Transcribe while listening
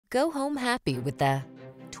Go home happy with the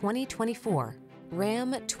 2024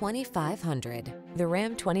 Ram 2500. The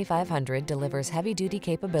Ram 2500 delivers heavy-duty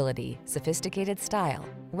capability, sophisticated style,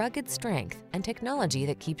 rugged strength, and technology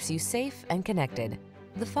that keeps you safe and connected.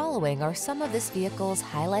 The following are some of this vehicle's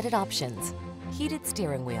highlighted options: heated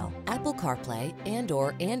steering wheel, Apple CarPlay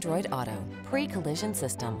and/or Android Auto, pre-collision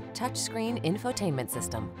system, touchscreen infotainment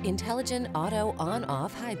system, intelligent auto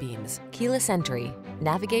on-off high beams, keyless entry,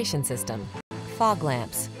 navigation system, fog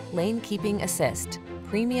lamps, lane keeping assist,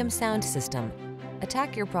 premium sound system.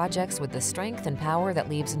 Attack your projects with the strength and power that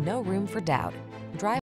leaves no room for doubt. Drive